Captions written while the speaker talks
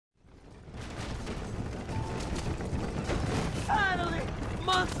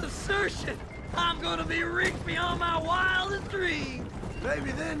assertion! I'm gonna be rich beyond my wildest dreams!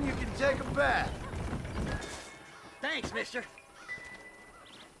 Maybe then you can take a bath. Thanks, mister.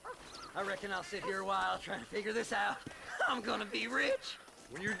 I reckon I'll sit here a while trying to figure this out. I'm gonna be rich.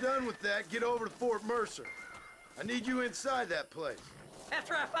 When you're done with that, get over to Fort Mercer. I need you inside that place.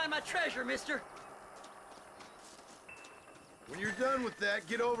 After I find my treasure, mister. When you're done with that,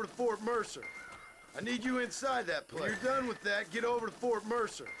 get over to Fort Mercer. I need you inside that place. When you're done with that, get over to Fort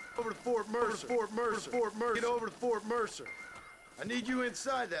Mercer. Over to Fort Mercer. Fort Mercer. Fort Mercer. Get over to Fort Mercer. I need you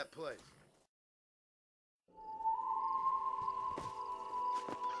inside that place.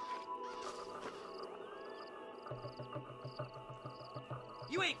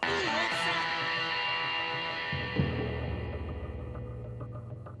 You ain't fooling, old sack!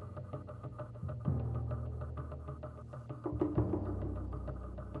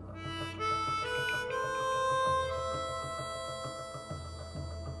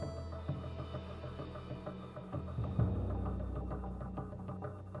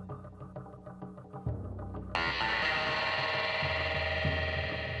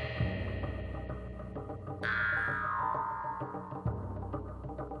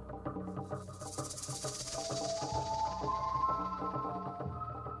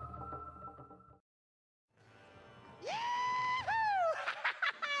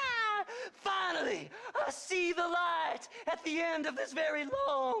 Finally, I see the light at the end of this very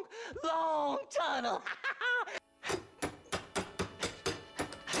long, long tunnel.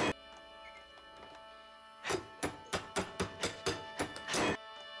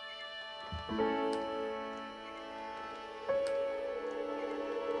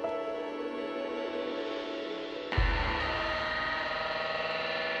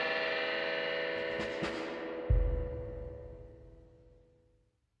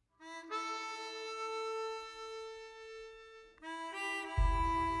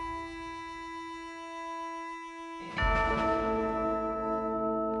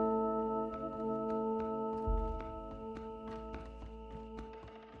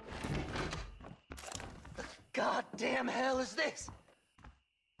 Goddamn hell is this?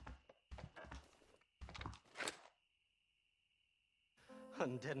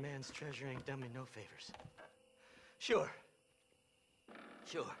 Hunting dead man's treasure ain't done me no favors. Sure.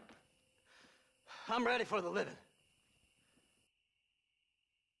 I'm ready for the living.